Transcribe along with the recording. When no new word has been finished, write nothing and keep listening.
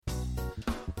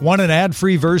Want an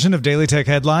ad-free version of Daily Tech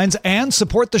Headlines and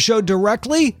support the show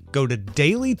directly? Go to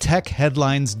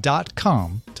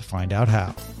dailytechheadlines.com to find out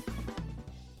how.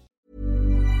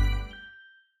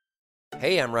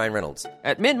 Hey, I'm Ryan Reynolds.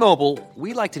 At Mint Mobile,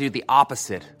 we like to do the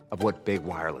opposite of what Big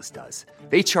Wireless does.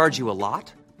 They charge you a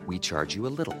lot, we charge you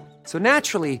a little. So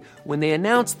naturally, when they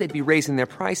announced they'd be raising their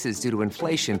prices due to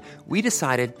inflation, we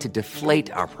decided to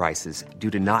deflate our prices due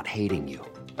to not hating you.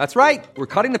 That's right. We're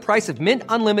cutting the price of Mint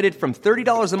Unlimited from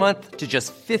 $30 a month to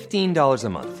just $15 a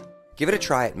month. Give it a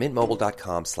try at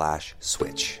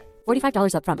mintmobile.com/switch.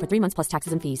 $45 up front for 3 months plus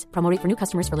taxes and fees. Promo rate for new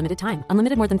customers for limited time.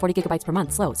 Unlimited more than 40 gigabytes per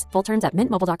month. Slows full terms at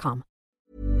mintmobile.com.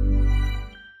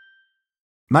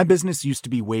 My business used to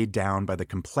be weighed down by the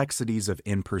complexities of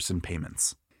in-person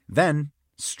payments. Then,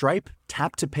 Stripe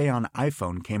Tap to Pay on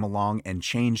iPhone came along and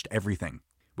changed everything.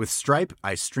 With Stripe,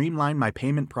 I streamlined my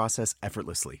payment process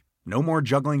effortlessly. No more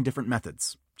juggling different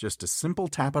methods. Just a simple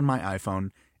tap on my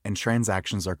iPhone and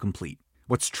transactions are complete.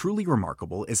 What's truly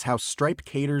remarkable is how Stripe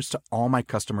caters to all my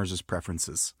customers'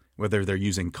 preferences. Whether they're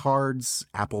using cards,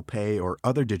 Apple Pay, or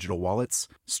other digital wallets,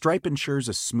 Stripe ensures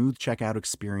a smooth checkout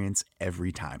experience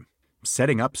every time.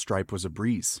 Setting up Stripe was a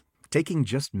breeze, taking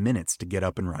just minutes to get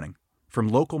up and running. From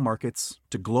local markets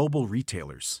to global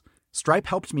retailers, Stripe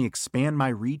helped me expand my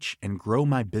reach and grow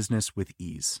my business with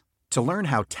ease. To learn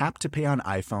how Tap to Pay on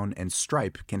iPhone and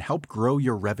Stripe can help grow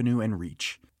your revenue and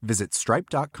reach, visit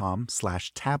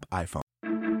stripe.com/tapiphone.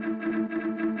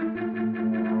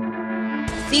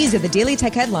 These are the Daily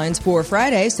Tech Headlines for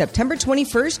Friday, September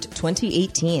 21st,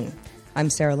 2018. I'm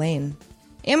Sarah Lane.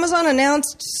 Amazon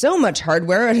announced so much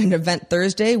hardware at an event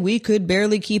Thursday we could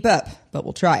barely keep up, but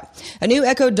we'll try. A new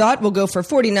Echo Dot will go for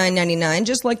 $49.99,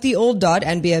 just like the old Dot,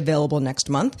 and be available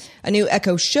next month. A new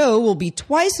Echo Show will be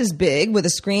twice as big with a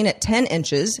screen at 10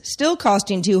 inches, still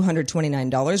costing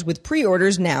 $229, with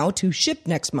pre-orders now to ship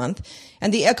next month.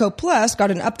 And the Echo Plus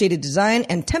got an updated design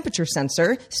and temperature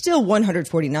sensor, still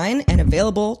 $149 and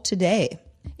available today.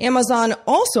 Amazon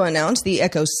also announced the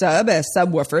Echo Sub, a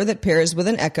subwoofer that pairs with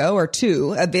an Echo or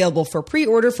two, available for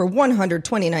pre-order for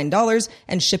 $129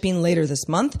 and shipping later this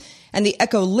month. And the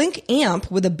Echo Link Amp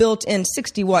with a built-in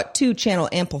 60-watt 2-channel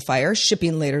amplifier,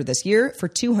 shipping later this year for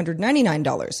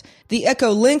 $299. The Echo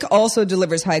Link also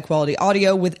delivers high-quality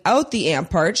audio without the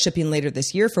amp part, shipping later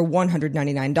this year for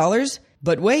 $199.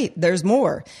 But wait, there's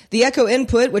more. The Echo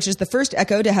Input, which is the first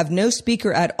Echo to have no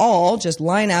speaker at all, just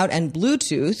line out and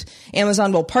Bluetooth.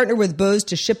 Amazon will partner with Bose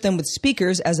to ship them with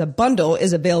speakers as a bundle,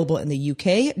 is available in the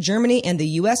UK, Germany, and the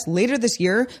US later this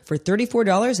year for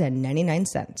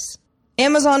 $34.99.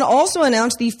 Amazon also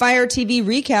announced the Fire TV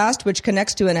Recast, which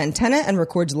connects to an antenna and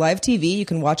records live TV. You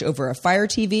can watch over a Fire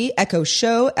TV, Echo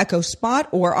Show, Echo Spot,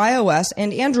 or iOS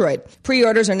and Android.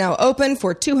 Pre-orders are now open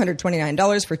for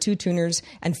 $229 for 2 tuners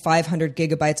and 500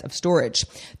 gigabytes of storage.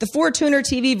 The 4-tuner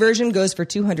TV version goes for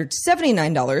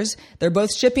 $279. They're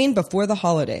both shipping before the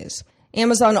holidays.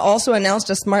 Amazon also announced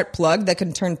a smart plug that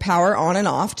can turn power on and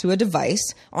off to a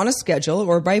device on a schedule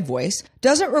or by voice.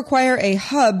 Doesn't require a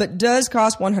hub, but does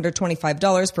cost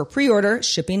 $125 for pre-order,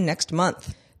 shipping next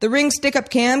month. The Ring stick-up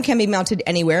cam can be mounted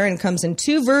anywhere and comes in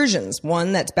 2 versions,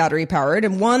 one that's battery-powered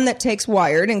and one that takes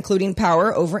wired, including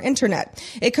power over internet.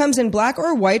 It comes in black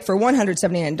or white for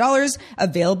 $179,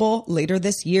 available later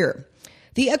this year.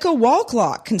 The Echo Wall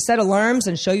Clock can set alarms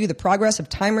and show you the progress of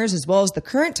timers as well as the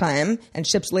current time, and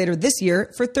ships later this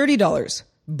year for $30.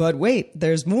 But wait,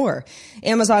 there's more.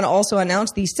 Amazon also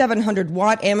announced the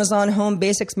 700-watt Amazon Home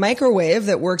Basics microwave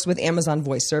that works with Amazon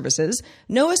Voice Services.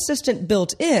 No assistant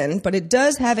built in, but it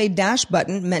does have a dash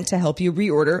button meant to help you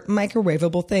reorder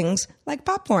microwavable things like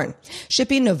popcorn.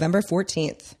 Shipping November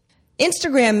 14th.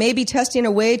 Instagram may be testing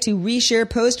a way to reshare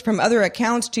posts from other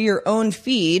accounts to your own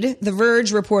feed. The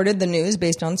Verge reported the news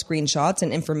based on screenshots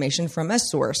and information from a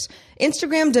source.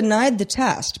 Instagram denied the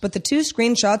test, but the 2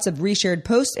 screenshots of reshared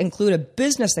posts include a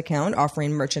business account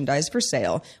offering merchandise for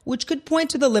sale, which could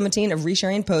point to the limiting of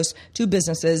resharing posts to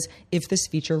businesses if this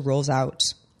feature rolls out.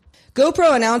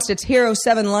 GoPro announced its Hero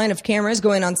 7 line of cameras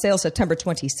going on sale September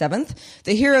 27th.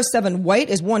 The Hero 7 White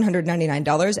is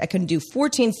 $199 and can do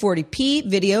 1440p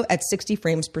video at 60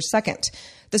 frames per second.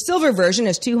 The silver version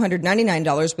is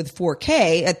 $299 with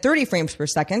 4K at 30 frames per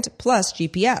second plus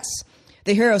GPS.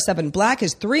 The Hero 7 Black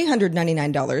is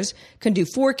 $399, can do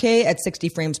 4K at 60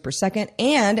 frames per second,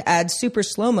 and adds super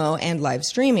slow-mo and live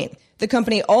streaming. The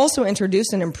company also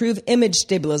introduced an improved image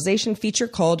stabilization feature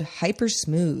called Hyper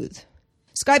Smooth.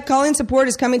 Skype calling support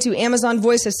is coming to Amazon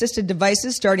voice-assisted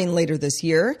devices starting later this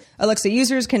year. Alexa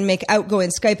users can make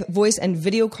outgoing Skype voice and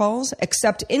video calls,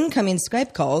 accept incoming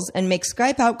Skype calls, and make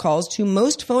Skype out calls to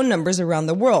most phone numbers around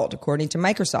the world, according to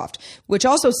Microsoft, which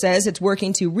also says it's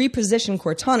working to reposition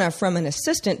Cortana from an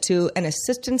assistant to an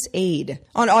assistance aid.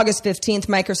 On August 15th,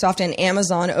 Microsoft and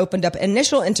Amazon opened up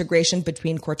initial integration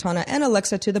between Cortana and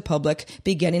Alexa to the public,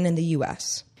 beginning in the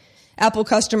U.S. Apple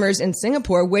customers in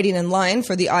Singapore waiting in line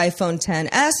for the iPhone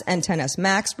XS and XS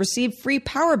Max received free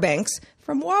power banks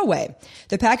from Huawei.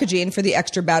 The packaging for the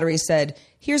extra battery said,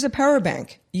 "Here's a power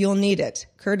bank. You'll need it,"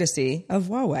 courtesy of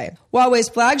Huawei. Huawei's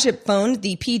flagship phone,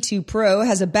 the P2 Pro,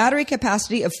 has a battery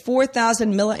capacity of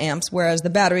 4,000 milliamps, whereas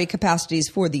the battery capacities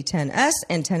for the XS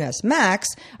and XS Max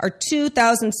are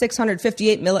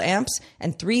 2,658 milliamps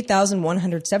and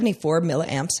 3,174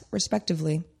 milliamps,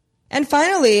 respectively. And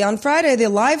finally, on Friday, the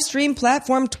live stream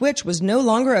platform Twitch was no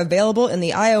longer available in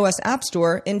the iOS App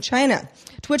Store in China.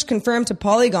 Twitch confirmed to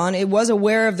Polygon it was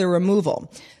aware of the removal.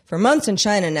 For months in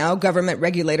China now, government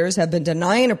regulators have been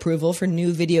denying approval for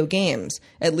new video games.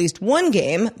 At least one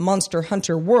game, Monster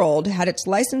Hunter World, had its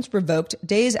license revoked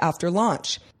days after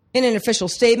launch. In an official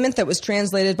statement that was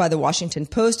translated by the Washington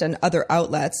Post and other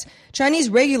outlets, Chinese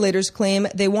regulators claim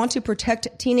they want to protect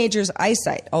teenagers'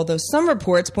 eyesight, although some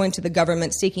reports point to the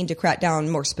government seeking to crack down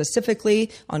more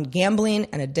specifically on gambling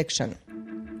and addiction.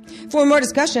 For more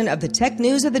discussion of the tech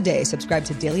news of the day, subscribe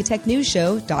to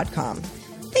dailytechnewsshow.com.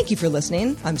 Thank you for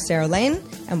listening. I'm Sarah Lane,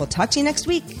 and we'll talk to you next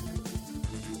week.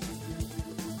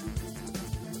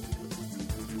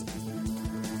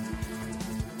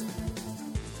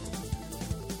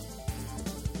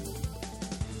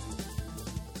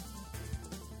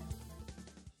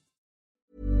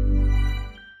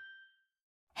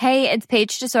 Hey, it's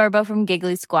Paige DeSorbo from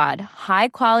Giggly Squad. High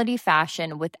quality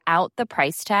fashion without the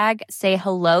price tag. Say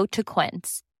hello to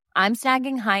Quince. I'm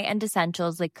snagging high-end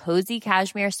essentials like cozy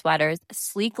cashmere sweaters,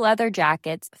 sleek leather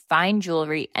jackets, fine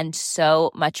jewelry, and so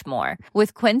much more.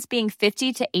 With Quince being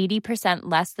 50 to 80%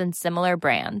 less than similar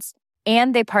brands.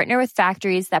 And they partner with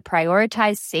factories that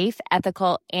prioritize safe,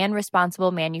 ethical, and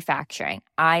responsible manufacturing.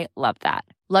 I love that.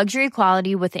 Luxury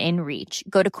quality within reach.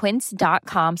 Go to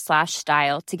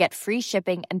quince.com/style to get free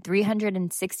shipping and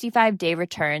 365-day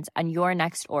returns on your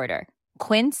next order.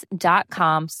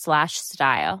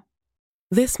 Quince.com/style.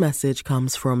 This message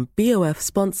comes from BOF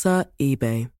sponsor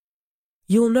eBay.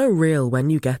 You'll know real when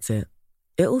you get it.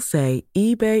 It'll say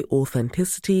eBay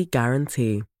Authenticity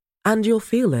Guarantee. And you'll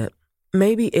feel it.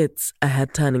 Maybe it's a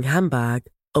head-turning handbag,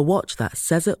 a watch that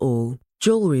says it all,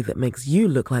 jewelry that makes you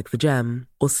look like the gem,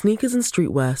 or sneakers and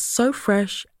streetwear so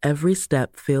fresh every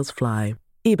step feels fly.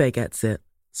 eBay gets it.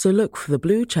 So look for the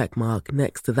blue check mark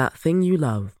next to that thing you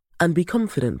love and be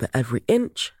confident that every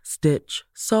inch, stitch,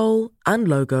 sole, and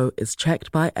logo is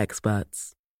checked by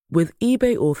experts. With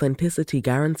eBay Authenticity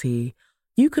Guarantee,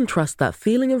 you can trust that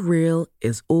feeling of real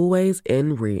is always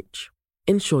in reach.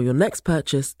 Ensure your next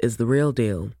purchase is the real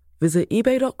deal. Visit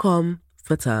ebay.com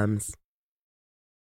for terms.